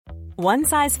One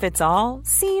size fits all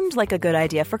seemed like a good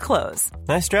idea for clothes.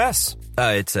 Nice dress.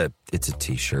 It's a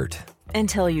t-shirt.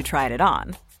 Until you tried it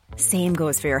on. Same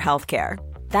goes for your healthcare.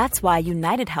 That's why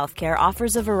United Healthcare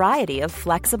offers a variety of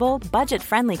flexible,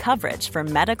 budget-friendly coverage for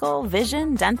medical,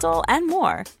 vision, dental, and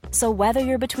more. So whether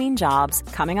you're between jobs,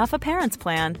 coming off a parent's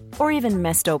plan, or even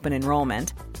missed open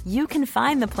enrollment, you can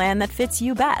find the plan that fits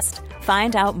you best.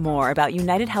 Find out more about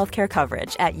United Healthcare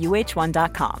coverage at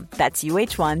uh1.com. That's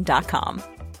uh1.com.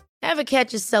 Ever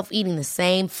catch yourself eating the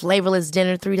same flavorless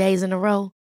dinner 3 days in a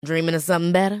row? Dreaming of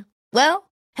something better?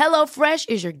 Well, HelloFresh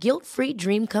is your guilt-free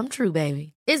dream come true,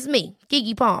 baby. It's me,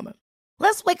 Keke Palmer.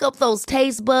 Let's wake up those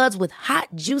taste buds with hot,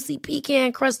 juicy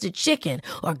pecan-crusted chicken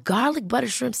or garlic butter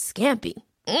shrimp scampi.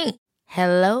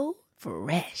 Hello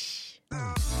Fresh.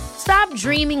 Stop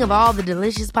dreaming of all the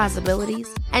delicious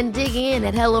possibilities and dig in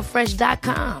at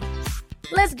HelloFresh.com.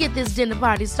 Let's get this dinner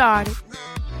party started.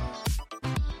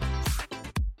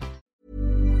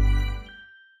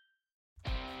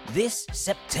 This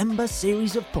September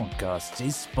series of podcasts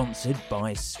is sponsored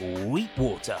by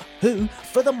Sweetwater, who,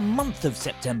 for the month of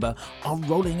September, are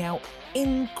rolling out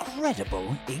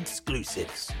incredible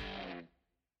exclusives.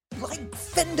 Like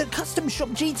Fender Custom Shop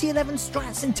GT11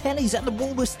 Strats and Tellies and the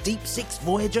Walrus Deep 6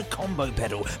 Voyager combo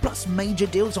pedal, plus major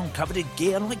deals on coveted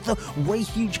gear like the way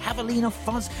huge Javelina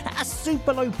Fuzz at a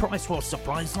super low price while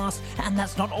supplies last. And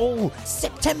that's not all.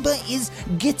 September is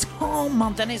Guitar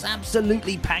Month and it's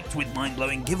absolutely packed with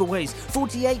mind-blowing giveaways,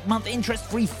 48-month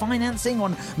interest-free financing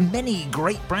on many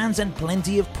great brands and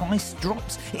plenty of price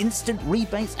drops, instant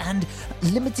rebates and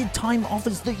limited time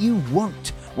offers that you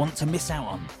won't want to miss out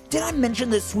on. Did I mention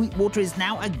that Sweetwater is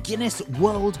now a Guinness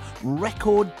World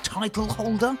Record title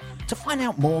holder? To find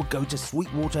out more, go to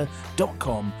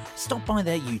sweetwater.com, stop by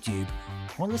their YouTube,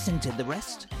 or listen to the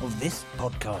rest of this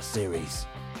podcast series.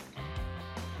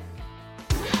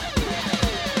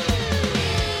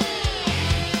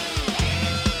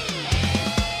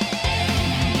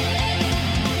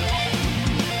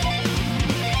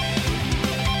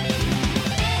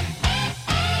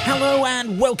 Hello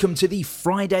and welcome to the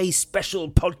Friday Special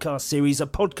Podcast Series, a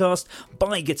podcast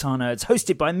by Guitar Nerds,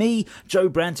 hosted by me, Joe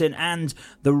Branton, and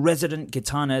the resident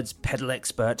Guitar Nerds pedal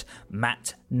expert,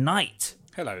 Matt Knight.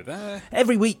 Hello there.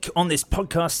 Every week on this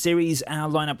podcast series, our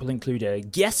lineup will include a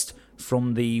guest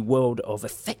from the world of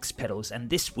effects pedals, and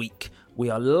this week we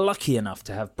are lucky enough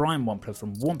to have Brian Wampler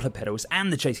from Wampler Pedals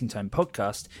and the Chasing Tone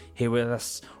podcast here with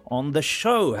us on the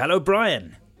show. Hello,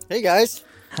 Brian. Hey, guys.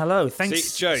 Hello,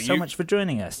 thanks Joe, so much for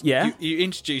joining us. Yeah, you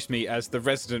introduced me as the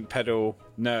resident pedal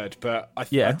nerd, but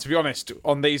to be honest,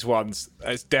 on these ones,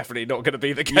 it's definitely not going to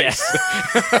be the case.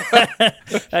 Yeah.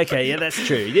 Okay, yeah, that's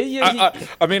true.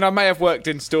 I mean, I may have worked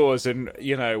in stores, and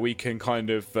we can kind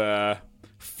of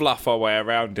fluff our way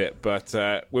around it, but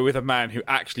we're with a man who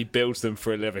actually builds them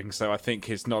for a living, so I think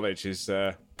his knowledge is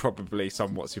probably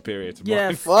somewhat superior to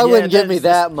mine. Well, I wouldn't give me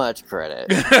that much credit.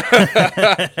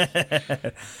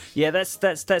 Yeah, that's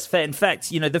fair. In fact,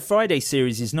 the Friday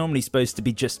series is normally supposed to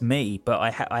be just me, but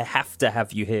I have to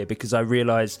have you here because I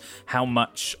realise how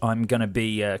much I'm going to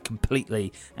be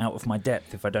completely out of my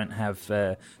depth if I don't have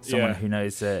someone who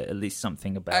knows at least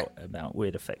something about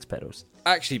weird effects pedals.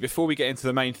 Actually, before we get into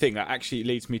the main thing, that actually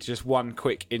leads me to just one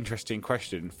quick interesting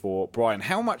question for Brian.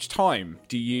 How much time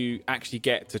do you actually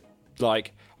get to,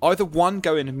 either one,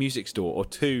 go in a music store, or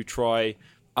two, try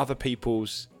other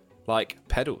people's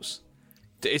pedals?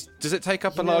 Does it take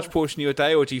up a large portion of your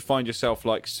day, or do you find yourself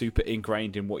super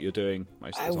ingrained in what you're doing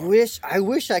most of the time? I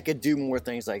wish I could do more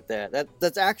things like that.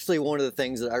 That's actually one of the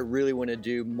things that I really want to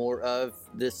do more of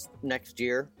this next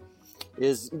year,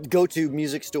 is go to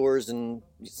music stores and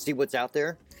see what's out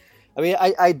there. I mean,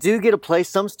 I do get to play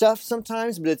some stuff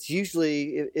sometimes, but it's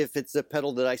usually if it's a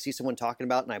pedal that I see someone talking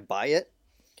about and I buy it.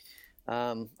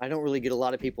 I don't really get a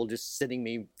lot of people just sending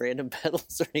me random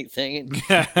pedals or anything,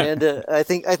 and I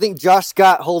think Josh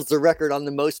Scott holds the record on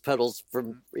the most pedals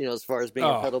from as far as being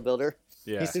a pedal builder.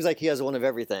 Yeah. He seems like he has one of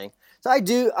everything. So I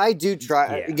do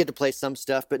try get to play some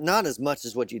stuff, but not as much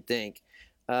as what you'd think.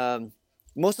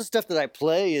 Most of the stuff that I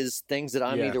play is things that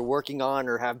I'm either working on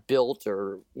or have built,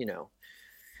 or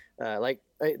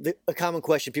a common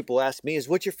question people ask me is,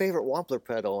 "What's your favorite Wampler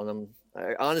pedal?" And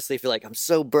I honestly feel like I'm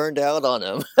so burned out on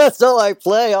them. That's all I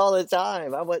play all the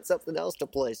time. I want something else to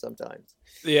play sometimes.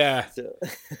 Yeah. So.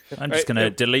 I'm just going to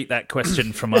delete that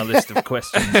question from our list of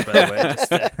questions, by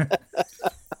the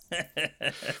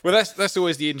way. Well, that's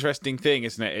always the interesting thing,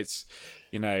 isn't it? It's,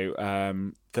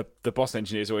 the boss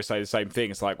engineers always say the same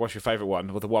thing. It's like, what's your favourite one?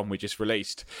 Well, the one we just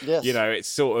released. Yes. It's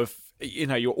sort of,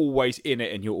 you're always in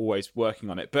it and you're always working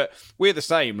on it. But we're the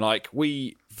same.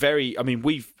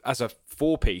 We've, as a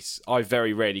 4-piece, I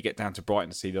very rarely get down to Brighton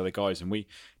to see the other guys, and we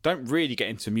don't really get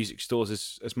into music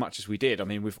stores as much as we did. I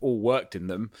mean, we've all worked in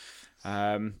them,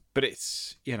 but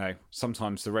it's,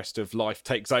 sometimes the rest of life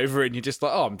takes over, and you're just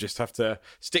like, I'm just have to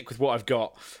stick with what I've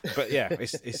got. But yeah,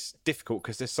 it's difficult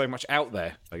because there's so much out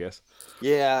there, I guess.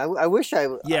 Yeah, I wish I.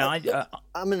 Yeah,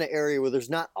 I'm in an area where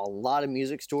there's not a lot of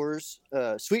music stores.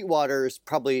 Sweetwater is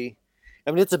probably,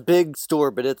 I mean, it's a big store,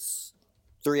 but it's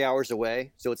 3 hours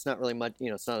away, so it's not really much.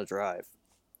 It's not a drive.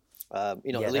 At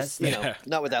least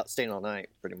not without staying all night,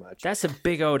 pretty much. That's a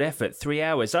big old effort. 3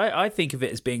 hours. I think of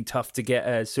it as being tough to get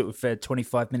a sort of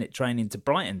 25-minute train into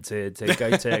Brighton to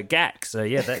go to GAC. So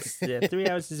yeah, 3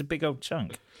 hours is a big old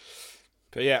chunk.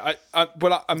 But yeah,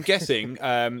 I'm guessing,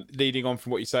 leading on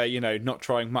from what you say, not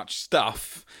trying much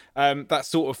stuff, that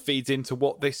sort of feeds into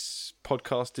what this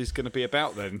podcast is going to be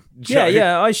about then. Joe.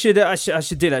 Yeah, I should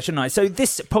do that, shouldn't I? So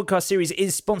this podcast series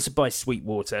is sponsored by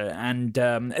Sweetwater, and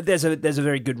there's a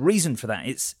very good reason for that.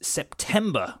 It's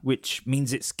September, which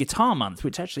means it's Guitar Month,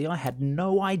 which actually I had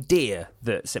no idea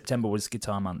that September was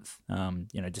Guitar Month,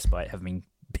 despite having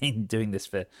been doing this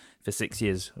for 6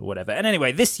 years or whatever. And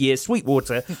anyway, this year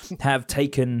Sweetwater have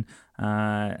taken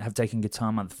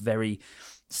Guitar Month very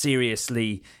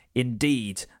seriously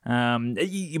indeed.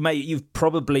 You've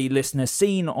probably, listeners,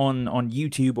 seen on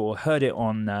YouTube or heard it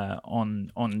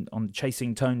on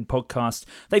Chasing Tone podcast.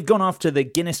 They've gone after the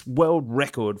Guinness World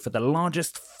Record for the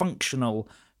largest functional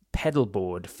pedal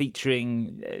board,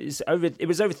 featuring it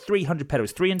was over 300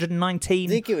 pedals, 319.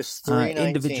 I think it was 319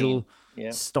 individual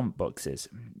stomp boxes.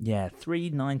 Yeah,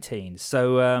 319.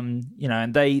 So and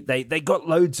they got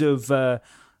loads of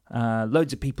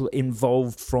people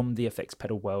involved from the effects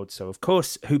pedal world. So of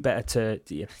course, who better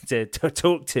to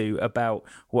talk to about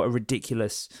what a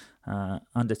ridiculous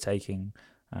undertaking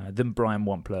than Brian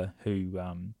Wampler, who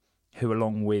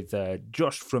along with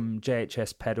Josh from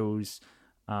JHS Pedals,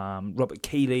 Robert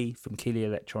Keeley from Keeley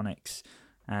Electronics,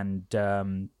 and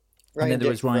then there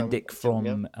was Ryan Dick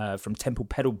from Temple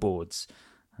Pedal Boards.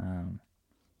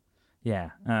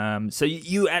 So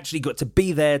you actually got to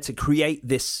be there to create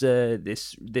this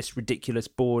ridiculous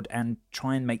board and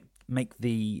try and make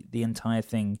the entire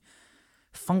thing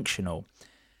functional.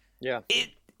 Yeah.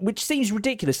 Which seems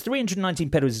ridiculous. 319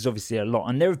 pedals is obviously a lot,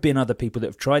 and there have been other people that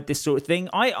have tried this sort of thing.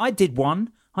 I did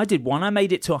one. I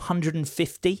made it to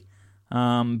 150.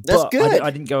 That's good. I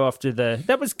didn't go after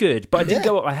that was good, but I didn't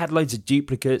go. I had loads of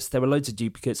duplicates. There were loads of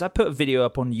duplicates. I put a video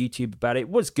up on YouTube about it. It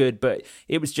was good, but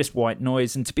it was just white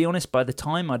noise. And to be honest, by the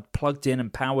time I'd plugged in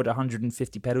and powered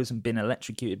 150 pedals and been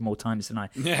electrocuted more times than I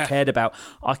cared about,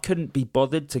 I couldn't be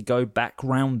bothered to go back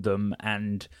round them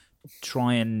and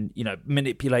try and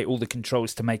manipulate all the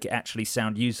controls to make it actually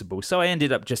sound usable. So I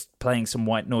ended up just playing some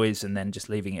white noise and then just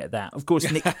leaving it at that. Of course,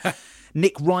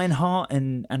 Nick Reinhardt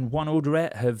and One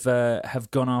Auderet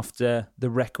have gone after the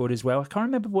record as well. I can't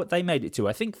remember what they made it to.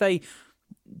 I think they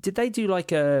do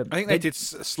like a. I think they did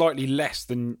slightly less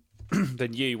than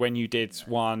you when you did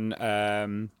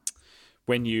one.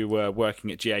 When you were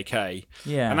working at GAK.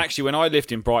 Yeah. And actually, when I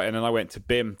lived in Brighton and I went to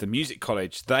BIM, the music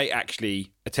college, they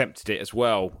actually attempted it as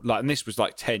well. And this was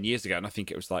 10 years ago, and I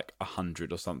think it was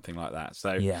 100 or something like that.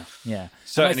 So yeah.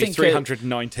 Certainly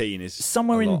 319 is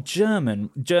somewhere in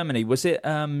Germany. Was it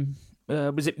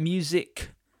music?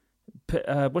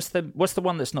 What's the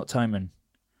one that's not Thomann?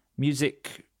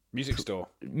 Music Store.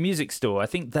 Music Store. I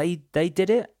think they did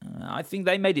it. I think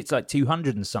they made it to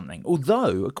 200 and something.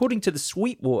 Although, according to the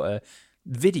Sweetwater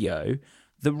video,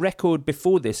 the record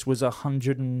before this was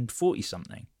 140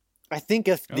 something. I think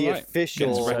of the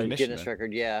official Guinness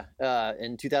record,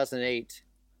 in 2008,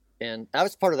 and I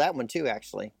was part of that one too,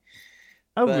 actually.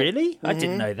 Oh, really? I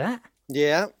didn't know that.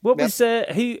 Yeah. What was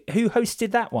who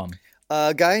hosted that one?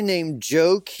 A guy named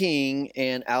Joe King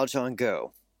and Aljon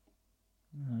Go.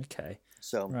 Okay.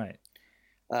 So right.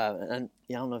 And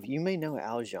I don't know if you may know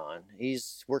Aljon.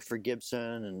 He's worked for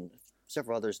Gibson and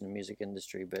several others in the music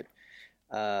industry, but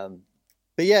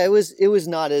yeah, it was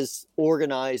not as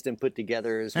organized and put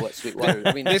together as what Sweetwater.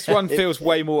 I mean, this one feels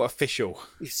way more official.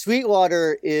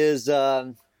 Sweetwater is they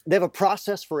have a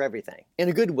process for everything in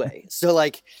a good way. So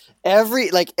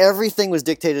everything was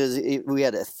dictated. We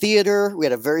had a theater. We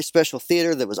had a very special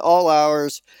theater that was all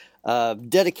ours.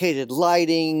 Dedicated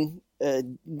lighting.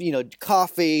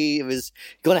 Coffee. It was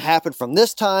going to happen from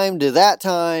this time to that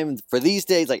time for these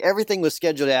days. Everything was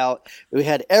scheduled out. We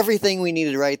had everything we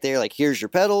needed right there. Here's your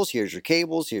pedals, here's your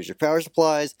cables, here's your power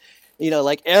supplies.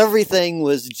 Everything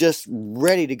was just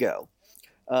ready to go.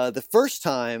 The first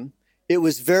time it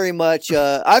was very much,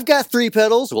 I've got 3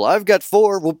 pedals. Well, I've got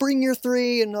 4. Well, bring your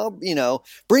 3 and I'll,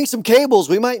 bring some cables.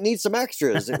 We might need some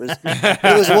extras. It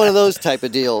was one of those type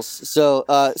of deals. So,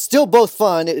 still both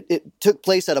fun. It took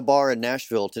place at a bar in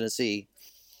Nashville, Tennessee.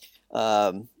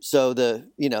 So the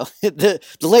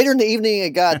later in the evening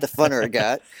it got, the funner it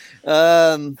got.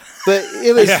 But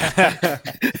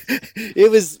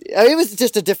it was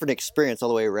just a different experience all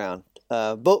the way around.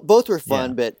 Both were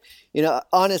fun, but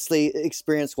honestly,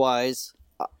 experience wise,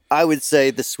 I would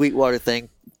say the Sweetwater thing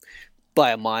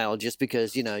by a mile, just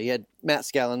because you had Matt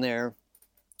Scallon there.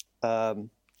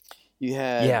 You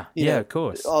had of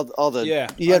course, all the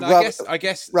You had I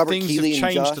guess Robert things Keeley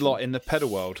have changed Josh. a lot in the pedal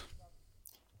world.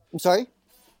 I'm sorry.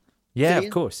 Yeah, of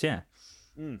course, yeah.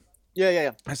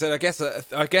 Yeah. I said, I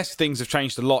guess things have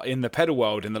changed a lot in the pedal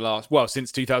world in the last,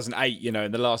 since 2008,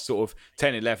 in the last sort of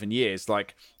 10, 11 years.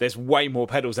 Like, there's way more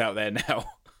pedals out there now.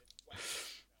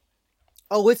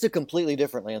 Oh, it's a completely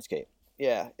different landscape.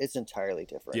 Yeah, it's entirely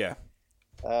different. Yeah.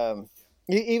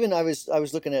 Even I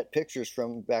was looking at pictures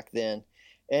from back then,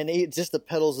 and just the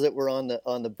pedals that were on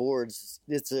the boards.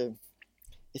 It's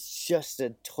just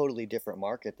a totally different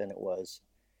market than it was.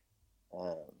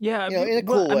 In a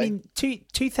cool way. I mean,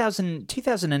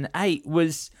 2008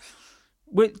 was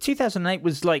 2008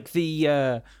 was like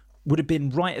the would have been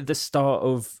right at the start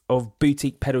of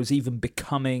boutique pedals even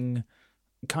becoming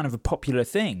kind of a popular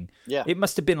thing. Yeah, it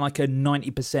must have been like a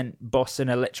 90% Boss and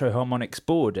Electro Harmonics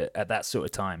board at that sort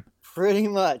of time. Pretty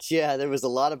much, yeah. There was a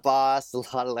lot of Boss, a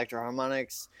lot of Electro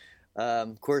Harmonics.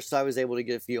 Of course, I was able to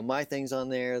get a few of my things on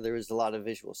there. There was a lot of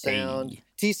visual sound. Hey.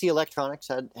 TC Electronics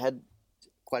had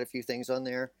quite a few things on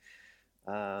there.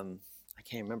 I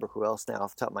can't remember who else now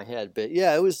off the top of my head, but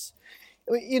yeah, it was.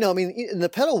 In the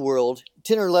pedal world,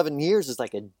 10 or 11 years is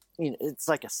like it's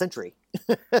like a century.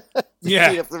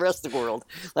 Yeah. For the rest of the world,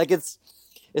 like it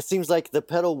seems like the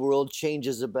pedal world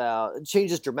changes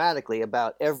dramatically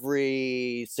about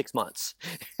every 6 months.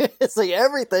 It's like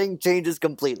everything changes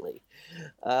completely.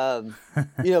 From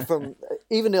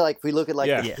even to, like, if we look at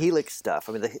the Helix stuff.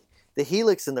 I mean, the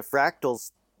Helix and the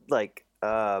Fractals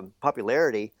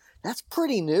popularity, that's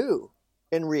pretty new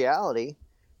in reality,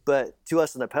 but to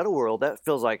us in the pedal world, that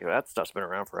feels like that stuff's been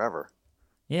around forever.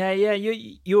 Yeah,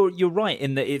 you're right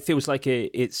in that it feels like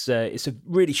it's a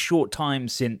really short time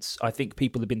since I think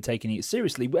people have been taking it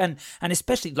seriously, and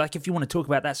especially like if you want to talk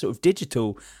about that sort of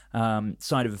digital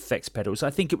side of effects pedals, I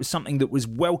think it was something that was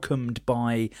welcomed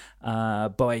by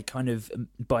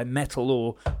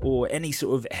metal or any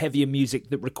sort of heavier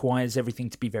music that requires everything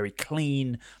to be very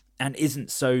clean and isn't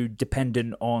so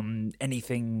dependent on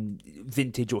anything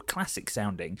vintage or classic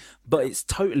sounding. But it's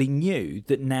totally new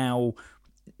that now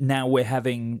we're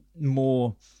having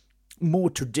more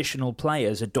traditional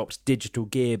players adopt digital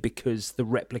gear because the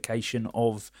replication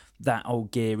of that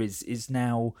old gear is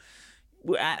now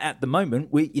at the moment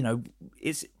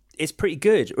it's pretty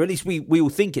good, or at least we all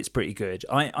think it's pretty good.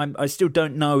 I still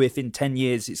don't know if in 10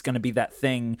 years it's going to be that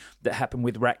thing that happened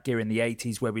with rack gear in the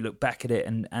 80s where we look back at it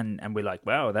and we're like,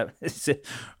 wow, that is,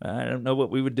 I don't know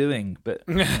what we were doing, but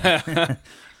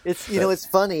it's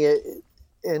funny.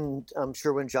 And I'm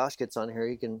sure when Josh gets on here,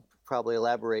 he can probably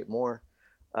elaborate more.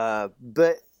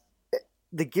 But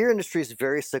the gear industry is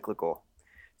very cyclical.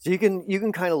 So you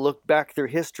can kind of look back through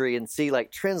history and see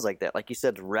like trends like that. Like you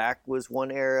said, rack was one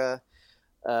era.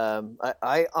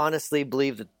 I honestly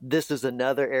believe that this is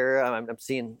another era.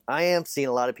 I am seeing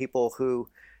a lot of people who,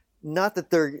 not that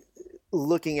they're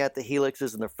looking at the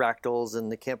Helixes and the Fractals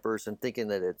and the Kempers and thinking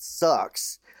that it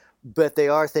sucks, but they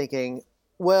are thinking,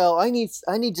 well, I need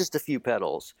just a few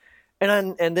pedals.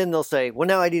 And then they'll say, well,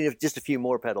 now I need just a few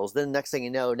more pedals. Then next thing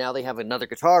you know, now they have another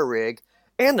guitar rig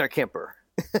and their Kemper.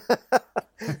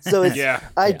 So it's,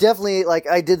 I definitely, like,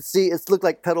 I did see, it looked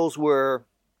like pedals were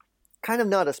kind of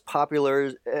not as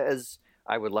popular as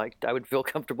I would feel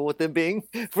comfortable with them being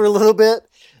for a little bit.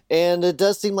 And it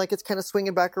does seem like it's kind of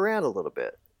swinging back around a little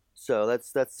bit. So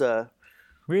that's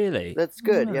really, that's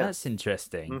good. Oh, yeah. That's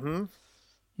interesting. Mm-hmm.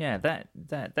 Yeah, that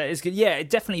is good. Yeah, it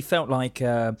definitely felt like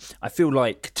I feel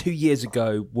like 2 years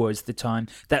ago was the time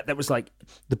that was like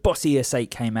the Boss ES8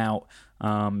 came out.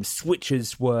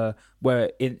 Switches were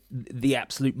in the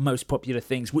absolute most popular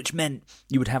things, which meant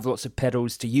you would have lots of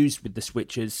pedals to use with the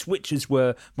switches. Switches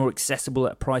were more accessible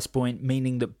at a price point,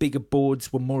 meaning that bigger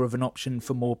boards were more of an option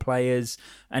for more players.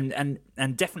 And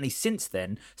definitely since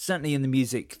then, certainly in the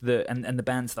music and the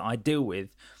bands that I deal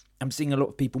with, I'm seeing a lot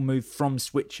of people move from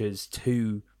switches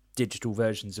to digital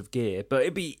versions of gear, but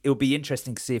it'll be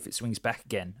interesting to see if it swings back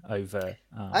again over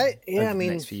the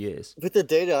next few years. With the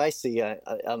data I see,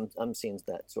 I'm seeing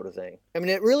that sort of thing. I mean,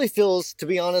 it really feels, to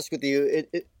be honest with you,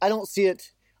 I don't see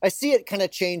it. I see it kind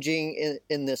of changing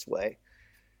in this way.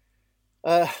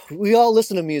 We all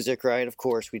listen to music, right? Of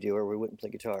course we do, or we wouldn't play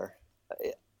guitar.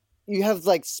 You have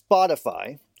like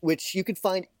Spotify, which you could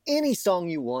find any song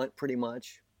you want pretty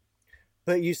much.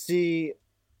 But you see,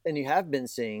 and you have been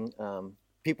seeing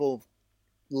people,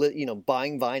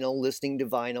 buying vinyl, listening to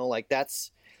vinyl. Like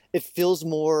it feels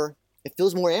more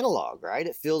analog, right?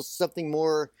 It feels something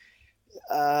more,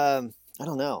 I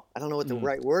don't know what the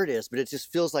right word is, but it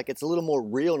just feels like it's a little more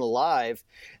real and alive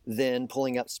than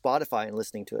pulling up Spotify and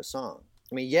listening to a song.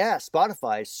 I mean, yeah,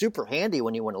 Spotify is super handy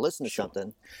when you want to listen to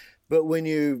something, but when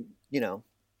you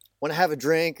want to have a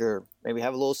drink or maybe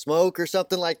have a little smoke or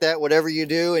something like that, whatever you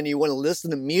do, and you want to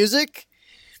listen to music,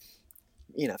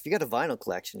 if you got a vinyl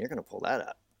collection, you're going to pull that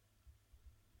up.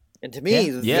 And to me,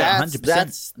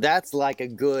 that's like a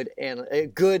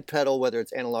good pedal, whether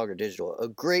it's analog or digital. A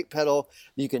great pedal,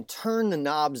 you can turn the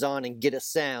knobs on and get a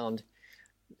sound,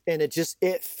 and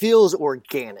it feels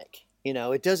organic.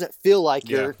 It doesn't feel like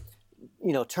you're,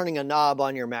 turning a knob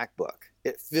on your MacBook.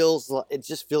 It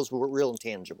just feels real and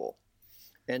tangible.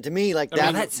 And to me, like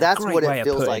that's what it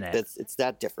feels like. It's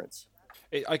that difference.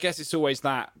 I guess it's always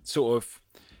that sort of.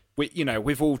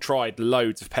 We've all tried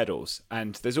loads of pedals,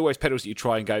 and there's always pedals that you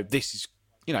try and go, this is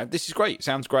great, it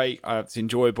sounds great, it's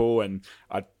enjoyable, and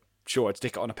I'd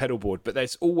stick it on a pedal board. But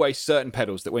there's always certain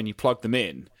pedals that when you plug them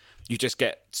in, you just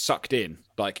get sucked in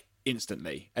like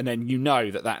instantly, and then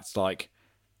that's like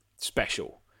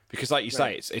special because, like you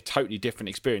say, it's a totally different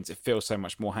experience. It feels so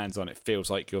much more hands-on. It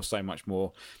feels like you're so much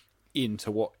more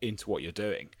into what you're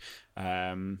doing.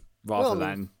 Rather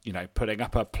than putting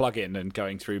up a plug-in and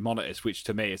going through monitors, which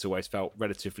to me has always felt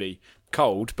relatively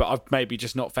cold. But I've maybe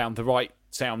just not found the right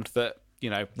sound that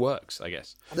works, I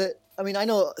guess. I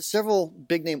know several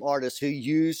big-name artists who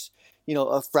use a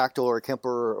Fractal or a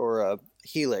Kemper or a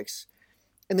Helix,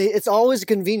 and it's always a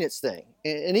convenience thing.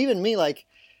 And even me, like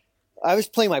I was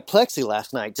playing my Plexi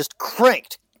last night, just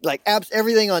cranked like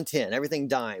everything on 10, everything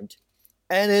dimed.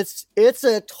 And it's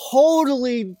a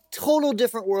total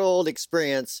different world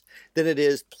experience than it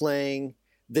is playing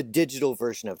the digital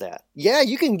version of that. Yeah,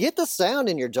 you can get the sound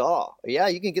in your DAW. Yeah,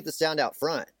 you can get the sound out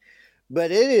front.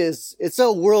 But it's a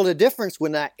world of difference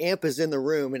when that amp is in the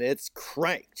room and it's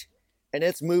cranked and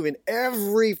it's moving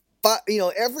every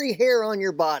hair on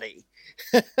your body.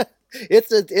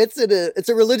 It's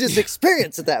a religious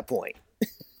experience at that point.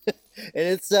 And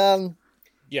it's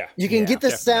you can get the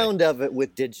definitely. Sound of it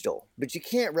with digital, but you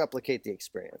can't replicate the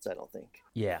experience, I don't think.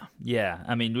 Yeah.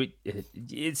 I mean,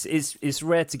 it's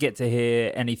rare to get to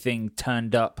hear anything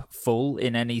turned up full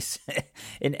in any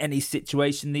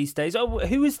situation these days. Oh,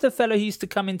 who is the fellow who used to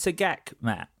come into GAC,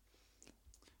 Matt?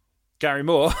 Gary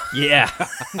Moore. Yeah.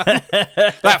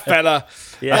 That fella.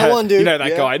 Yeah. That one dude.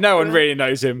 That guy. No one really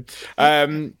knows him.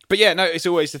 But yeah, no, it's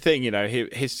always the thing,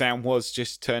 his sound was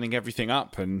just turning everything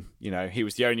up, and, he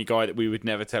was the only guy that we would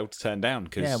never tell to turn down.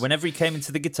 Whenever he came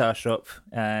into the guitar shop,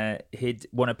 he'd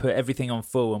want to put everything on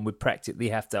full, and would practically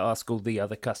have to ask all the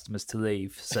other customers to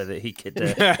leave so that he could...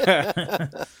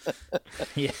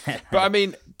 Yeah. But I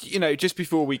mean, just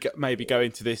before we maybe go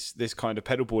into this kind of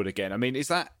pedal board again, I mean, is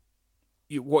that...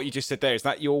 what you just said there, is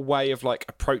that your way of like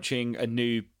approaching a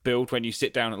new build when you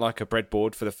sit down at like a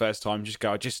breadboard for the first time? You're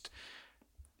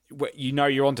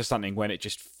onto something when it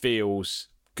just feels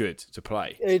good to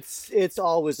play. It's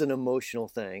always an emotional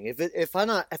thing. If I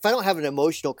don't have an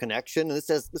emotional connection, and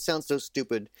this sounds so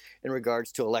stupid in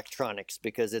regards to electronics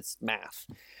because it's math,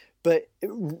 but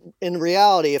in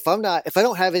reality, if I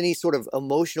don't have any sort of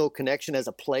emotional connection as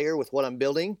a player with what I'm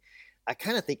building, I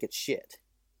kind of think it's shit.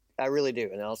 I really do,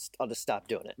 and I'll just stop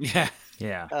doing it.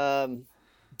 Yeah.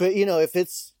 But if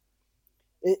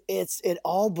it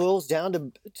all boils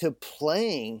down to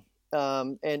playing,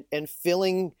 and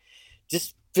feeling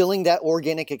that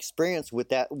organic experience with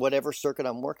that whatever circuit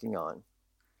I'm working on,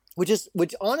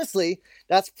 which honestly,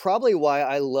 that's probably why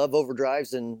I love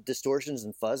overdrives and distortions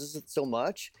and fuzzes so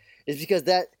much, is because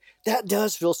that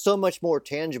does feel so much more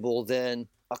tangible than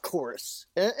a chorus.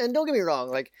 And don't get me wrong,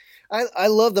 like I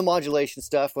love the modulation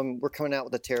stuff when we're coming out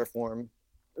with a Terraform.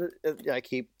 I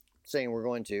keep saying we're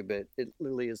going to, but it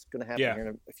literally is going to happen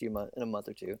here in a month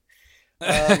or two.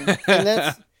 And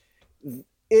that's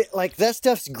it. Like that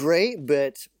stuff's great,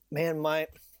 but man, my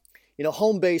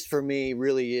home base for me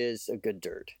really is a good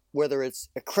dirt. Whether it's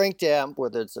a cranked amp,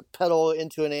 whether it's a pedal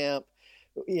into an amp,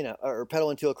 or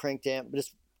pedal into a cranked amp, but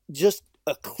it's just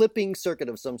a clipping circuit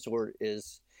of some sort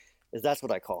is that's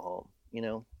what I call home,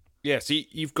 Yeah, so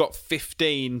you've got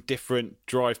 15 different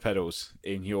drive pedals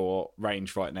in your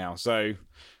range right now. So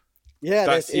yeah,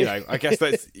 that's I guess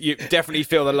that's you definitely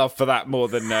feel the love for that more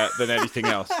than anything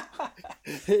else.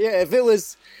 Yeah,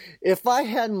 if I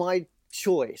had my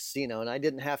choice, and I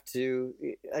didn't have to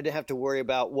worry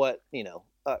about what, the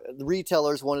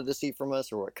retailers wanted to see from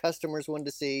us or what customers wanted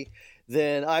to see,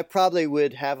 then I probably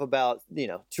would have about,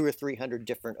 200 or 300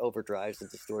 different overdrives and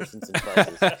distortions and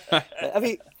buzzes.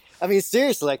 I mean,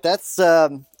 seriously, like that's,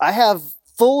 I have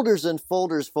folders and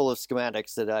folders full of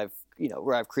schematics that I've,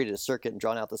 where I've created a circuit and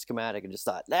drawn out the schematic and just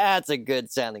thought, that's a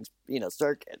good sounding,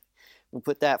 circuit. We'll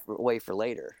put that away for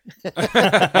later.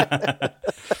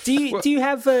 Do you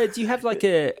have like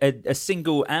a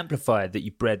single amplifier that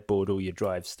you breadboard all your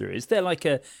drives through? Is there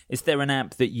an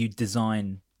amp that you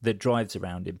design that drives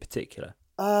around in particular?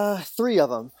 3 of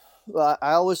them. I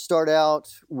always start out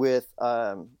with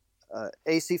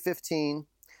AC-15,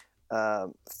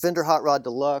 Fender Hot Rod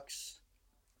Deluxe,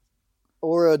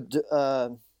 or a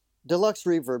Deluxe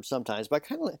Reverb sometimes. But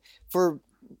kind of for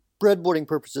breadboarding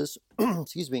purposes,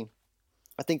 excuse me,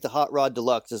 I think the Hot Rod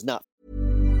Deluxe is not.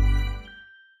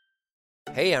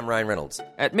 Hey, I'm Ryan Reynolds.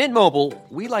 At Mint Mobile,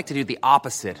 we like to do the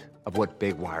opposite of what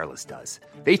Big Wireless does.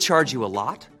 They charge you a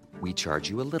lot, we charge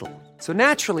you a little. So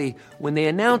naturally, when they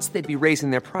announced they'd be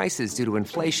raising their prices due to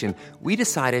inflation, we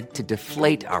decided to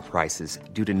deflate our prices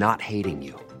due to not hating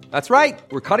you. That's right.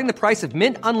 We're cutting the price of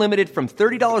Mint Unlimited from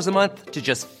 $30 a month to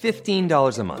just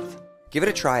 $15 a month. Give it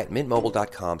a try at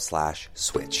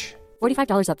mintmobile.com/switch.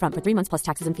 $45 up front for 3 months plus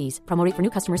taxes and fees. Promo rate for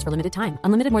new customers for limited time.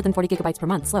 Unlimited more than 40 gigabytes per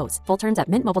month. Slows full terms at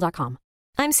mintmobile.com.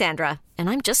 I'm Sandra, and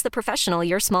I'm just the professional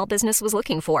your small business was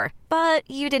looking for. But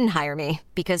you didn't hire me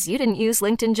because you didn't use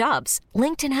LinkedIn Jobs.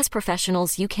 LinkedIn has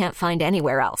professionals you can't find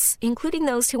anywhere else, including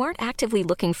those who aren't actively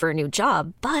looking for a new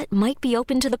job, but might be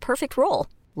open to the perfect role,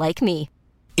 like me.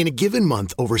 In a given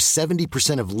month, over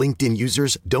 70% of LinkedIn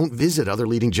users don't visit other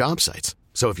leading job sites.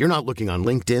 So if you're not looking on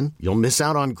LinkedIn, you'll miss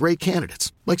out on great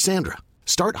candidates like Sandra.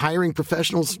 Start hiring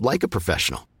professionals like a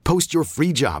professional. Post your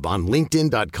free job on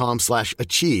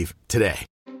linkedin.com/achieve today.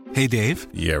 Hey, Dave.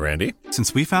 Yeah, Randy.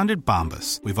 Since we founded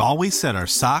Bombas, we've always said our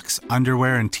socks,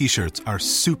 underwear, and T-shirts are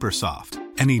super soft.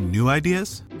 Any new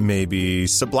ideas? Maybe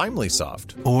sublimely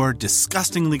soft. Or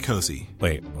disgustingly cozy.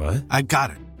 Wait, what? I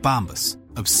got it. Bombas.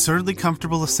 Absurdly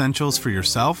comfortable essentials for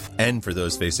yourself and for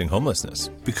those facing homelessness.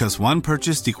 Because one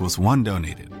purchased equals one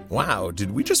donated. Wow,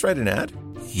 did we just write an ad?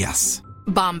 Yes.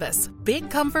 Bombas.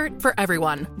 Big comfort for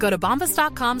everyone. Go to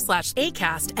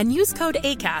bombas.com/ACAST and use code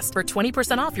ACAST for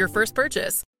 20% off your first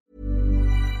purchase.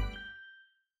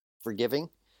 Forgiving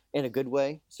in a good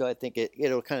way. So I think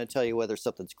it'll kind of tell you whether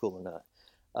something's cool or not.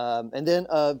 And then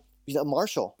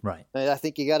Marshall. Right. I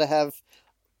think you got to have,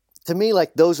 to me,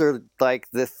 like those are like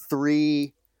the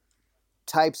 3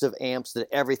 types of amps that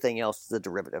everything else is a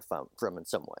derivative from in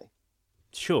some way.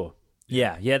 Sure.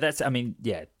 Yeah.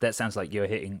 That sounds like you're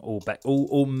hitting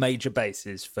all major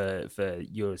bases for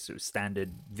your sort of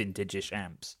standard vintage-ish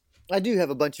amps. I do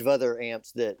have a bunch of other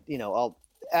amps that,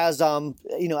 as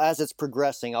it's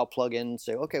progressing, I'll plug in and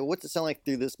say, okay, what's it sound like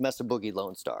through this Mesa Boogie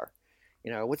Lone Star?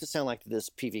 What's it sound like to this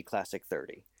PV Classic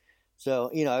 30?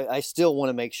 So, I still want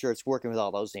to make sure it's working with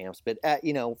all those amps. But,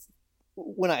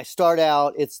 when I start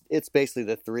out, it's basically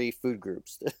the 3 food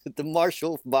groups, the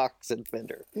Marshall, Vox, and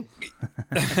Fender.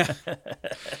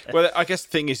 Well, I guess the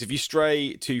thing is, if you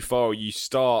stray too far, you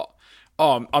start,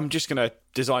 I'm just going to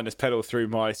design this pedal through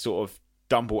my sort of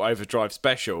Dumble Overdrive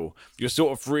Special. You're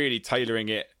sort of really tailoring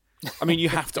it. I mean, you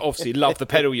have to obviously love the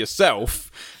pedal yourself,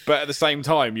 but at the same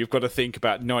time, you've got to think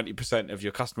about 90% of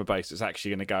your customer base that's actually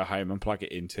going to go home and plug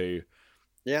it into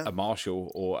a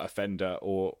Marshall or a Fender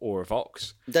or a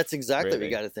Vox. That's exactly what you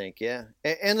got to think, yeah.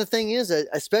 And the thing is,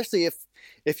 especially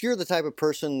if you're the type of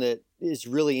person that is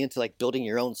really into like building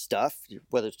your own stuff,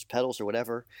 whether it's pedals or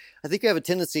whatever, I think you have a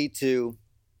tendency to,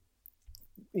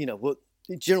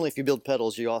 generally if you build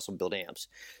pedals, you also build amps.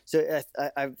 So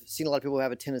I've seen a lot of people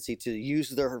have a tendency to use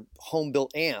their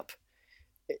home-built amp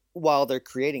while they're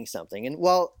creating something. And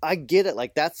while I get it,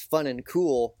 like that's fun and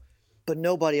cool, but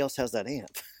nobody else has that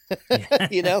amp.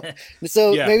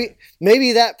 So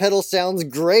maybe that pedal sounds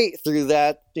great through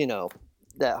that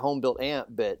that home built amp,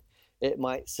 but it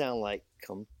might sound like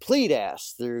complete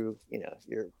ass through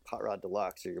your Hot Rod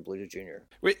Deluxe or your Bluetooth Junior.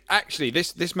 Wait, actually,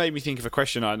 this made me think of a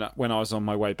question when I was on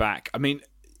my way back. I mean,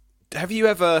 have you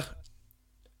ever?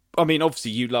 I mean,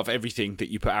 obviously you love everything that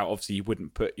you put out. Obviously, you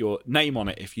wouldn't put your name on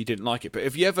it if you didn't like it. But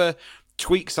have you ever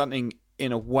tweaked something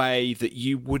in a way that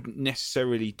you wouldn't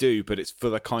necessarily do, but it's for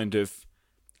the kind of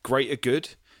greater good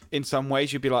in some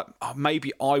ways? You'd be like,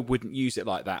 maybe I wouldn't use it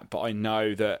like that, but I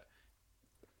know that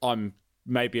I'm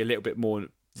maybe a little bit more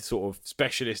sort of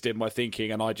specialist in my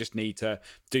thinking and I just need to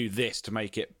do this to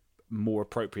make it more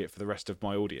appropriate for the rest of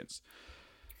my audience.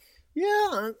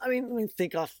 Yeah, I mean, let me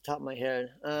think off the top of my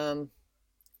head.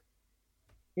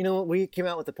 We came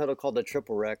out with a pedal called the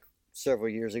Triple Rec several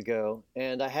years ago,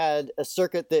 and I had a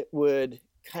circuit that would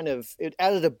it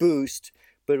added a boost,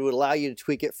 but it would allow you to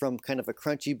tweak it from kind of a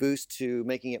crunchy boost to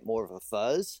making it more of a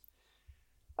fuzz.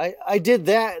 I did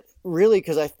that really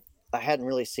because I hadn't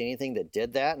really seen anything that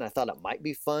did that, and I thought it might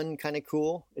be fun, kind of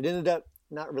cool. It ended up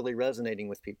not really resonating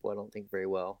with people, I don't think, very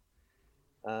well,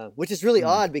 which is really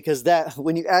odd because that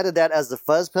when you added that as the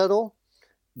fuzz pedal,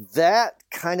 that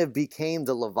kind of became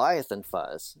the Leviathan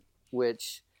fuzz,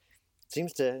 which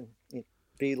seems to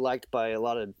be liked by a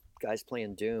lot of guys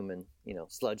playing Doom and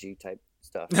sludgy type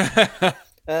stuff.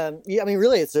 Yeah, I mean,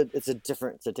 really, it's a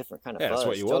different kind of fuzz. That's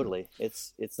what you totally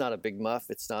want. It's not a big muff.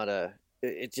 It's not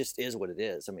it just is what it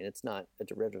is. I mean, it's not a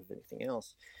derivative of anything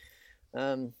else.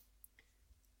 I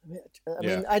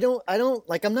mean, I don't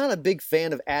like. I'm not a big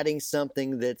fan of adding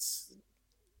something that's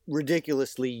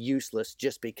ridiculously useless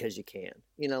just because you can.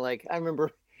 Like I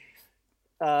remember,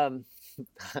 I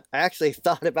actually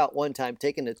thought about one time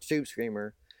taking a Tube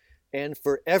Screamer, and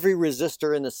for every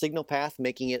resistor in the signal path,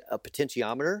 making it a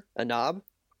potentiometer, a knob.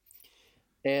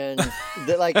 And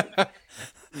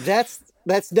that's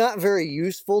not very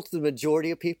useful to the majority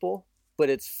of people,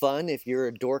 but it's fun if you're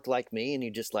a dork like me and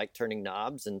you just like turning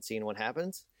knobs and seeing what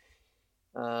happens.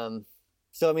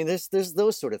 So I mean, there's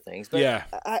those sort of things. But you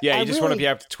just really want to be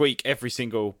able to tweak every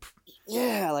single.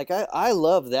 Yeah, like I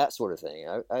love that sort of thing.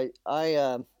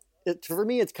 For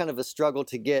me, it's kind of a struggle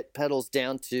to get pedals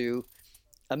down to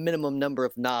a minimum number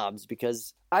of knobs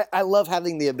because I love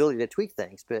having the ability to tweak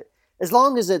things, but as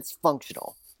long as it's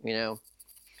functional,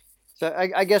 So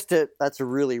I guess that's a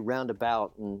really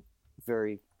roundabout and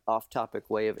very off-topic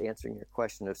way of answering your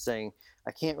question of saying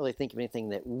I can't really think of anything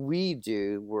that we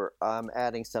do where I'm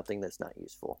adding something that's not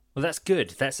useful. Well, that's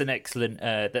good. That's an excellent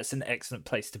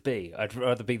place to be. I'd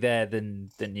rather be there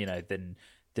than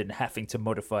having to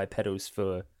modify pedals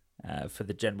for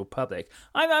the general public.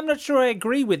 I'm not sure I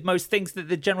agree with most things that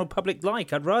the general public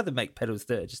like. I'd rather make pedals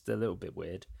that are just a little bit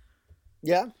weird.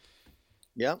 Yeah.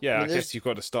 Yeah, I guess you've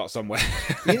got to start somewhere.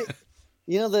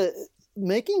 The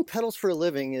making pedals for a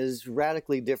living is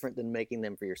radically different than making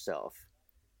them for yourself.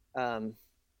 I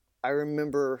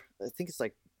remember, I think it's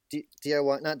like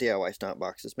DIY, not DIY stomp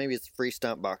boxes. Maybe it's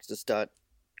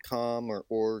freestompboxes.com or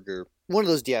org or one of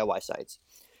those DIY sites.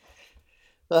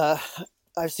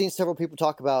 I've seen several people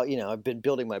talk about, I've been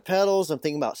building my pedals. I'm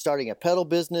thinking about starting a pedal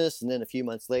business. And then a few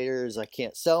months later is I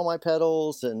can't sell my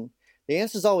pedals. And the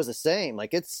answer is always the same.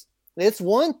 Like it's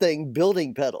one thing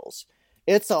building pedals.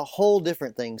 It's a whole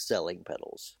different thing selling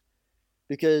pedals.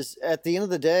 Because at the end of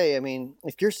the day, I mean,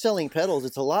 if you're selling pedals,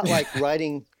 it's a lot like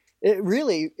writing. It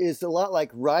really is a lot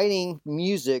like writing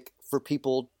music for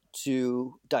people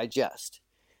to digest.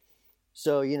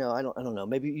 So, I don't know.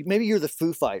 Maybe you're the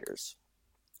Foo Fighters,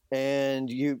 and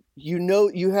you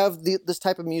have this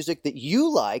type of music that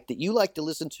you like to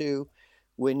listen to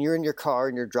when you're in your car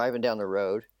and you're driving down the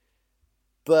road,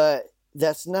 but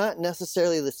that's not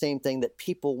necessarily the same thing that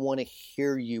people want to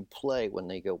hear you play when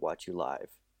they go watch you live.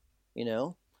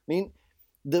 I mean,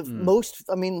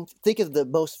 think of the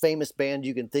most famous band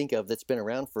you can think of that's been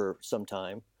around for some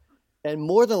time. And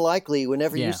more than likely,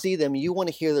 whenever you see them, you want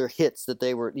to hear their hits that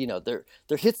they were,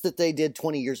 their hits that they did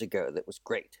 20 years ago that was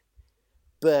great.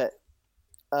 But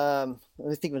let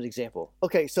me think of an example.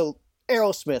 Okay, so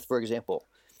Aerosmith, for example.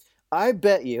 I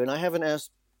bet you, and I haven't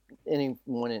asked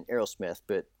anyone in Aerosmith,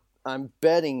 but I'm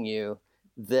betting you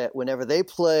that whenever they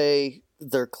play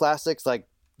their classics like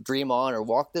Dream On or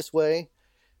Walk This Way,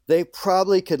 they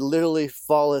probably could literally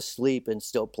fall asleep and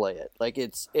still play it. Like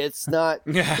it's not,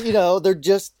 they're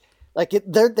just like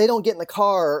they don't get in the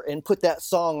car and put that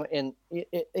song in,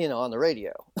 on the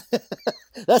radio.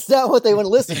 That's not what they want to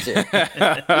listen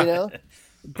to,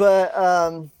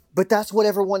 But that's what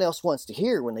everyone else wants to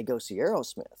hear when they go see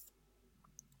Aerosmith.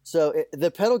 So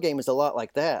the pedal game is a lot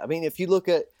like that. I mean, if you look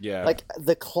at like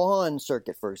the Klon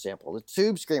circuit, for example, the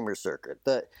Tube Screamer circuit,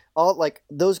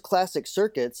 those classic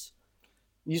circuits,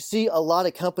 you see a lot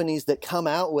of companies that come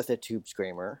out with a Tube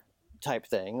Screamer type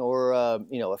thing, or a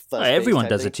fuzz. Everyone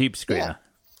does a Tube Screamer. Yeah.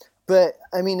 But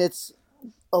I mean, it's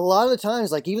a lot of the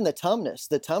times, like even the Tumnus.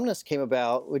 The Tumnus came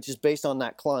about, which is based on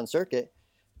that Klon circuit.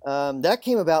 That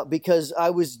came about because I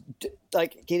was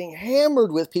getting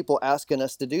hammered with people asking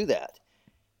us to do that.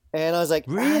 And I was like,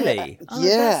 really?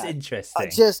 Yeah. That's interesting.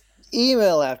 Just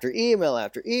email after email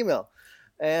after email.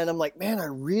 And I'm like, man, I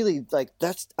really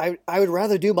I would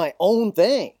rather do my own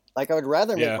thing. Like I would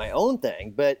rather make my own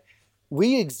thing, but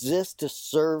we exist to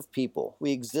serve people.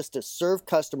 We exist to serve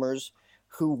customers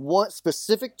who want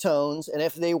specific tones. And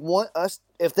if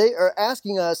they are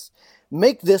asking us,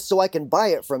 make this so I can buy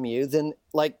it from you, then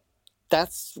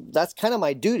that's kind of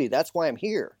my duty. That's why I'm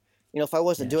here. You know, if I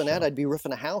wasn't doing that, I'd be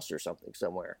roofing a house or something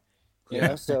somewhere. You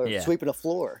know, so sweeping a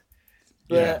floor.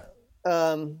 But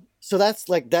so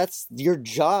that's your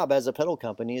job as a pedal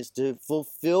company, is to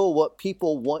fulfill what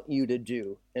people want you to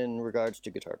do in regards to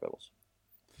guitar pedals.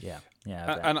 Yeah.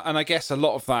 And I guess a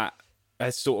lot of that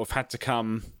has sort of had to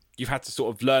come. You've had to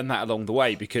sort of learn that along the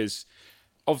way, because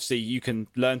obviously you can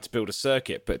learn to build a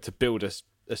circuit, but to build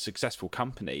a successful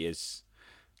company is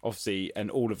obviously, and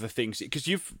all of the things, because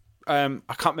you've I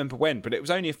can't remember when, but it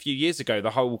was only a few years ago the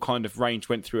whole kind of range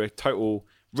went through a total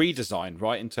redesign,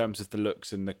 right, in terms of the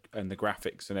looks and the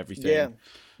graphics and everything.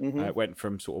 It went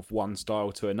from sort of one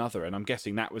style to another, and I'm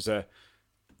guessing that was a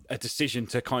decision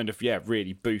to kind of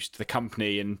really boost the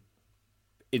company and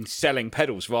in selling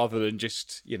pedals rather than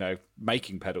just, you know,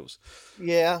 making pedals.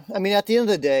 Yeah, I mean, at the end of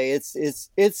the day,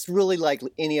 it's really like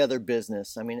any other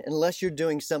business. I mean, unless you're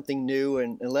doing something new,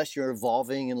 and unless you're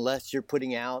evolving, unless you're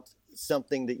putting out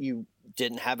something that you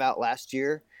didn't have out last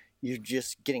year, you're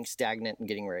just getting stagnant and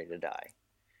getting ready to die.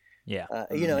 Yeah.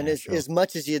 You know, and as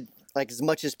much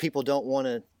as people don't want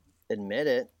to admit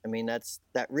it, I mean,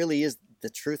 that really is the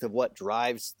truth of what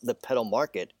drives the pedal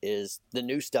market, is the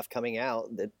new stuff coming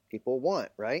out that people want,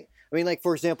 right? I mean, like,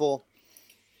 for example,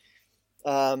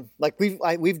 like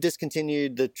we've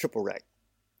discontinued the triple rec.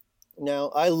 Now,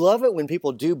 I love it when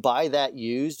people do buy that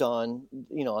used on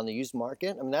the used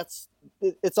market. I mean,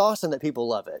 it's awesome that people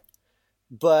love it.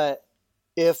 But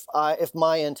if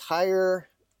my entire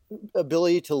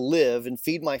ability to live and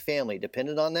feed my family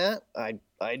depended on that,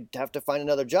 I'd have to find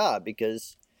another job,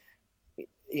 because,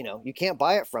 you know, you can't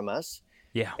buy it from us.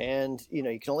 Yeah. And, you know,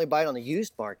 you can only buy it on the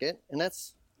used market, and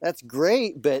that's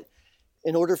great. But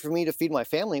in order for me to feed my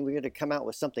family, we had to come out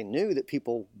with something new that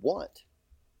people want,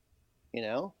 you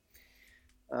know?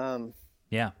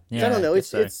 Yeah. I don't know.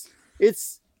 It's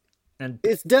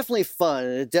definitely fun,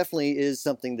 and it definitely is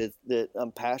something that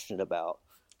I'm passionate about.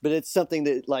 But it's something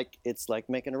that, like, it's like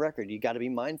making a record. You got to be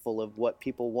mindful of what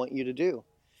people want you to do.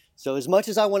 So as much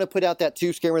as I want to put out that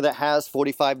tube screamer that has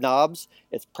 45 knobs,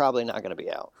 it's probably not going to be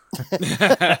out.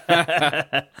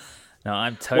 No,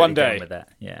 I'm totally down with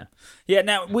that. Yeah.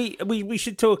 Now we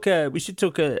should talk. We should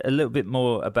talk a little bit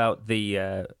more about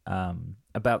the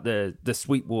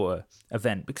Sweetwater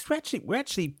event, because we're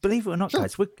actually believe it or not,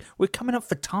 guys, we're coming up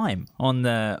for time on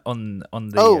this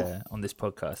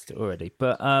podcast already.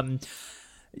 But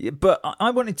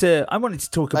I wanted to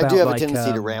talk about. I do have a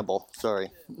tendency to ramble. Sorry.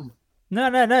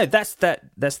 No. That's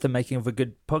the making of a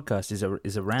good podcast,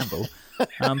 is a ramble.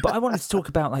 But I wanted to talk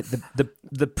about, like,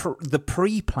 the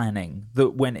pre-planning that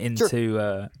went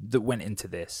into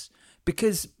this,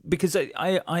 because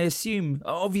I assume,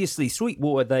 obviously,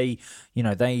 Sweetwater, they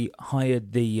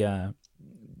hired the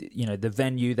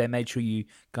venue, they made sure you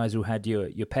guys all had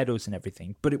your pedals and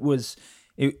everything, but it was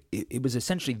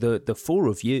essentially the four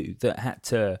of you that had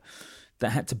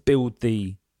to build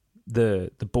the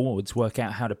boards, work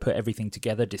out how to put everything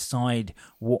together, decide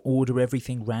what order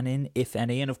everything ran in, if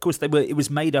any. And of course, it was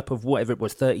made up of whatever it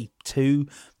was, 32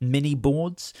 mini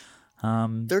boards.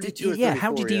 32 or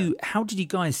 34, how did you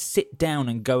guys sit down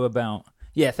and go about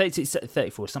 32,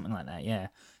 34, something like that? Yeah.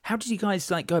 How did you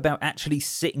guys go about actually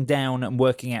sitting down and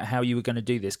working out how you were going to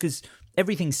do this? Because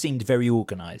everything seemed very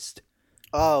organized.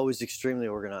 Oh, it was extremely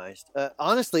organized.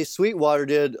 Honestly, Sweetwater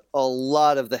did a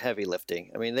lot of the heavy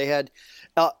lifting. I mean, they had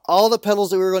all the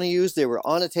pedals that we were going to use, they were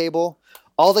on a table.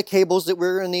 All the cables that we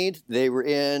were going to need, they were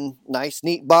in nice,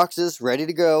 neat boxes, ready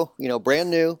to go, brand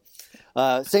new.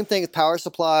 Same thing with power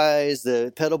supplies,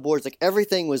 the pedal boards, like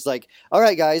everything was like, all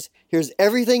right, guys, here's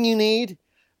everything you need.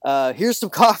 Here's some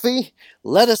coffee.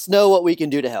 Let us know what we can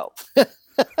do to help.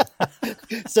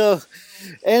 So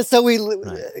we,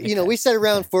 we sat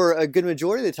around for a good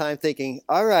majority of the time thinking,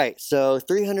 all right, so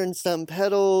 300 and some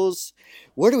pedals.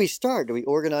 Where do we start? Do we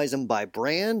organize them by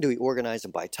brand? Do we organize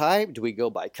them by type? Do we go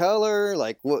by color?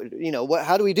 Like,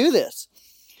 how do we do this?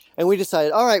 And we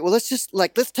decided, all right, well, let's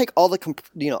take all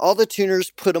the, all the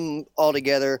tuners, put them all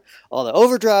together, all the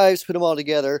overdrives, put them all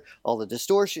together, all the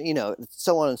distortion,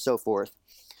 so on and so forth.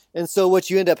 And so what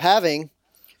you end up having,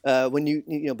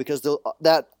 when because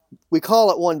that we call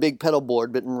it one big pedal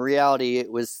board, but in reality it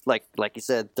was like you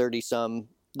said, 30 some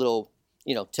little,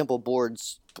 tempo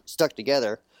boards stuck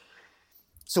together.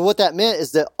 So what that meant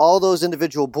is that all those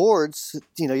individual boards,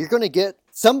 you're going to get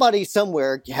somebody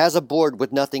somewhere has a board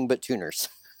with nothing but tuners.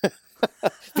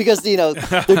 because they're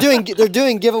doing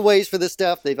giveaways for this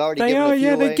stuff. They've already given a few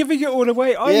away. They're giving it all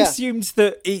away. I assumed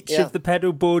that each of the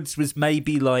pedal boards was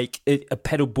maybe like a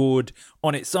pedal board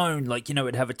on its own, like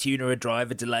it'd have a tuner, a drive,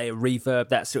 a delay, a reverb,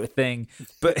 that sort of thing.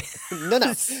 But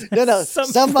no.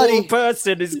 Somebody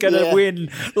person is going to win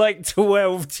like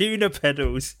 12 tuner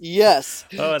pedals. Yes.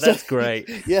 Oh, that's great.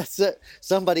 Yes.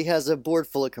 Somebody has a board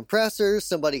full of compressors.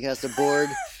 Somebody has a board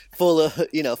full of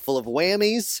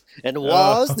whammies and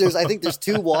wahs. I think there's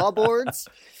 2 wah boards.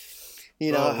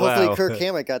 Hopefully Kirk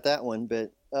Hammett got that one,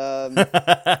 but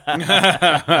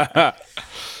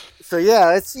so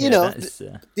yeah, it's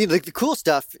the cool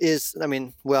stuff is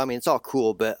it's all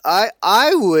cool, but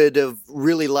I would have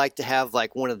really liked to have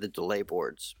like one of the delay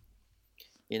boards.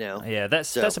 Yeah,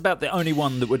 that's about the only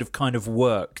one that would have kind of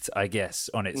worked, I guess,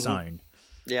 on its own.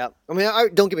 Yeah,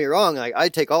 don't get me wrong. I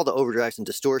take all the overdrives and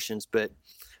distortions, but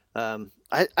I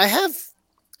have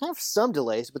some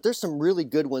delays, but there's some really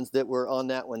good ones that were on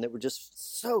that one that were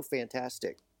just so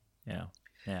fantastic. Yeah.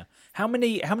 How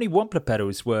many Wampler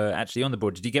pedals were actually on the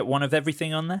board? Did you get one of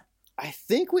everything on there? I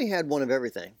think we had one of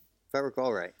everything, if I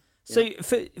recall right. So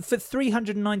for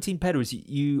 319 pedals,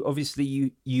 you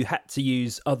obviously you had to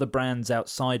use other brands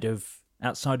outside of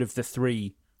the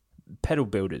 3 pedal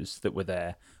builders that were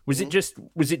there. Was it just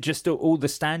all the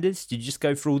standards? Did you just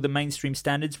go for all the mainstream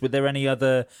standards? Were there any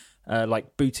other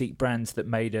like boutique brands that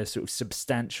made a sort of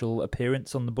substantial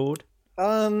appearance on the board?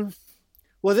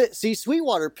 Well,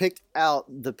 Sweetwater picked out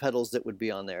the pedals that would be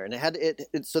on there, and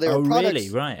so they were products. Really?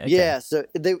 Right. Okay. Yeah. So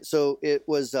it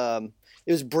was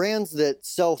brands that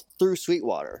sell through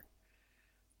Sweetwater.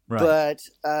 Right. But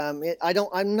I'm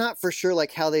not for sure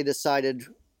like how they decided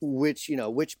which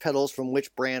pedals from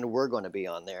which brand were going to be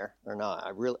on there or not. I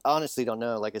really honestly don't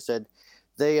know. Like I said,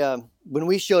 they when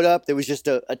we showed up, there was just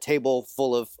a table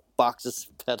full of boxes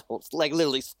of pedals, like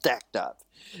literally stacked up.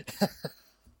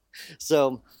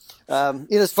 So,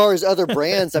 as far as other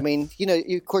brands, of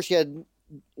course you had,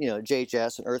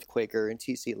 JHS and Earthquaker and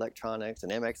TC Electronics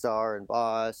and MXR and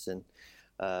Boss and,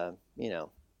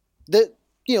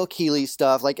 Keeley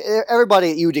stuff, like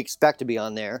everybody that you would expect to be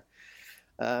on there.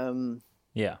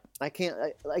 Yeah. I can't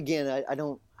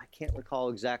recall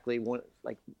exactly one,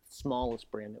 like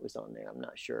smallest brand that was on there. I'm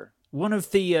not sure. One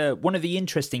of the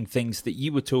interesting things that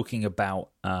you were talking about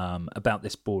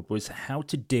this board was how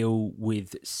to deal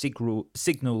with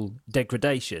signal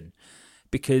degradation,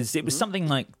 because it was something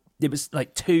like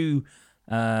 2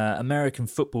 American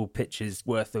football pitches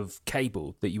worth of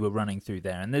cable that you were running through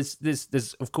there, and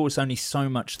there's of course only so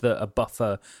much that a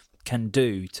buffer can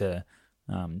do to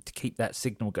keep that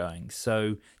signal going.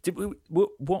 So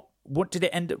what did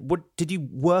it end up? What did you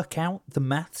work out the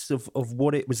maths of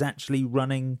what it was actually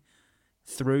running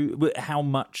through? How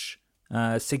much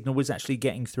signal was actually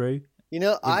getting through? In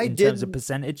terms of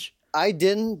percentage. I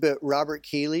didn't, but Robert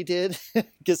Keeley did,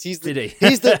 because he's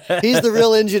the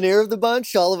real engineer of the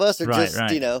bunch. All of us are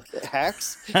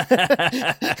hacks.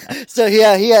 So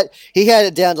yeah, he had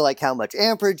it down to like how much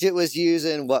amperage it was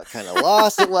using, what kind of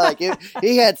loss it was.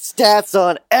 He had stats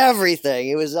on everything.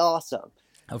 It was awesome.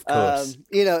 Of course.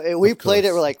 And we played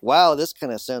it. We're like, wow, this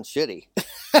kind of sounds shitty.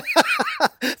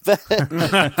 but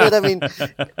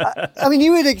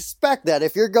you would expect that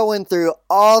if you're going through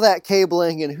all that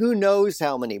cabling and who knows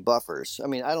how many buffers.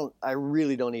 I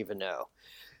really don't even know.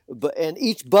 And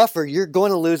each buffer, you're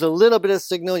going to lose a little bit of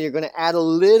signal. You're going to add a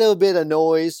little bit of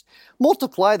noise.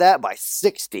 Multiply that by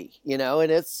 60,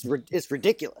 and it's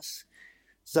ridiculous.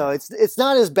 So it's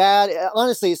not as bad.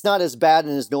 Honestly, it's not as bad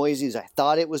and as noisy as I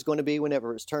thought it was going to be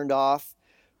whenever it was turned off.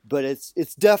 But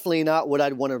it's definitely not what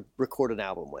I'd want to record an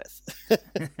album with.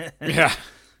 Yeah.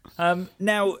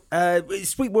 Now,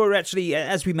 Sweetwater actually,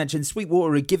 as we mentioned,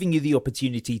 Sweetwater are giving you the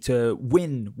opportunity to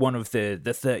win one of the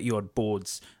 30-odd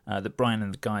boards that Brian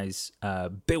and the guys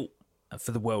built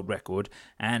for the world record.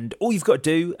 And all you've got to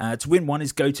do to win one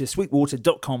is go to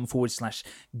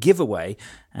sweetwater.com/giveaway.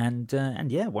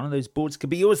 And yeah, one of those boards could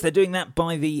be yours. They're doing that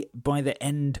by the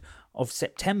end of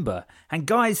September. And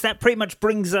guys, that pretty much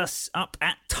brings us up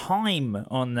at time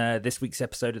on this week's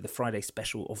episode of the Friday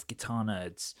special of Guitar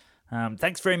Nerds.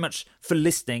 Thanks very much for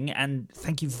listening, and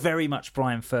thank you very much,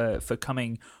 Brian, for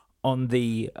coming on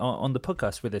the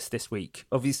podcast with us this week.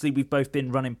 Obviously, we've both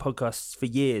been running podcasts for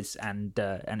years, and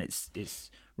it's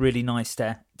really nice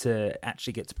to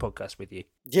actually get to podcast with you.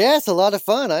 Yeah, it's a lot of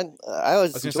fun. I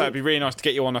was going to say it'd be really nice to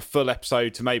get you on a full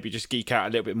episode to maybe just geek out a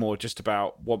little bit more just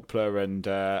about Wampler and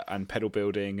pedal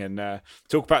building, and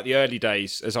talk about the early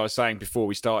days, as I was saying before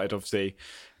we started, obviously.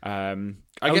 I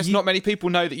guess not many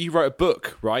people know that you wrote a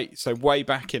book, right? So way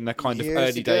back in the kind of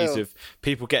early days of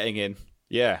people getting in.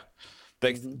 Yeah.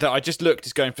 that I just looked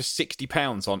is going for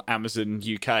 £60 on Amazon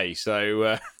UK.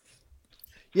 So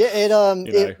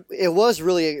it was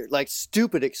really like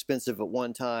stupid expensive at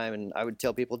one time, and I would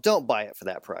tell people, don't buy it for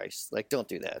that price. Like, don't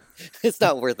do that. It's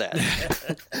not worth that.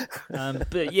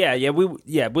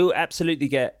 But we'll absolutely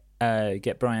get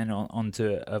Brian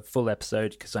onto a full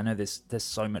episode, because I know there's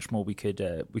so much more we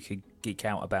could geek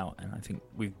out about, and I think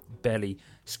we've barely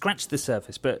scratched the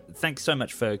surface. But thanks so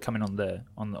much for coming on the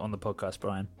podcast,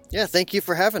 Brian. Yeah, thank you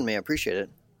for having me. I appreciate it.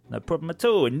 No problem at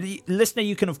all. And the listener,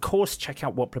 you can of course check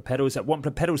out What Pedals at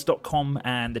whatpedals.com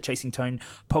and the Chasing Tone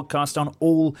podcast on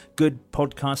all good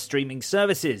podcast streaming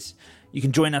services. You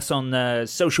can join us on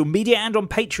social media and on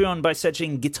Patreon by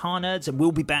searching Guitar Nerds, and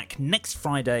we'll be back next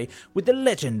Friday with the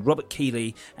legend Robert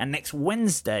Keeley, and next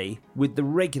Wednesday with the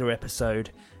regular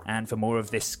episode, and for more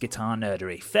of this guitar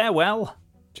nerdery. Farewell.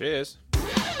 Cheers.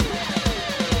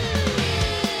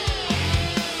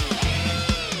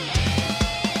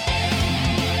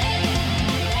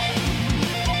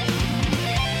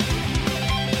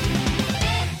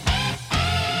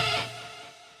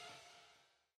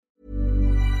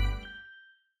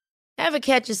 Ever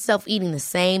catch yourself eating the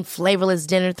same flavorless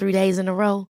dinner 3 days in a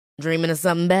row? Dreaming of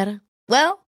something better?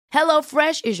 Well,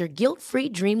 HelloFresh is your guilt-free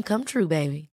dream come true,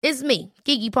 baby. It's me,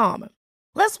 Keke Palmer.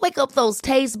 Let's wake up those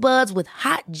taste buds with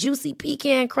hot, juicy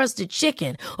pecan-crusted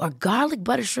chicken or garlic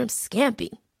butter shrimp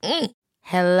scampi.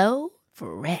 Hello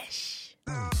Fresh.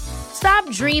 Stop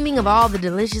dreaming of all the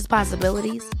delicious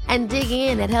possibilities and dig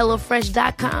in at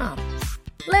HelloFresh.com.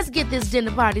 Let's get this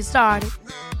dinner party started.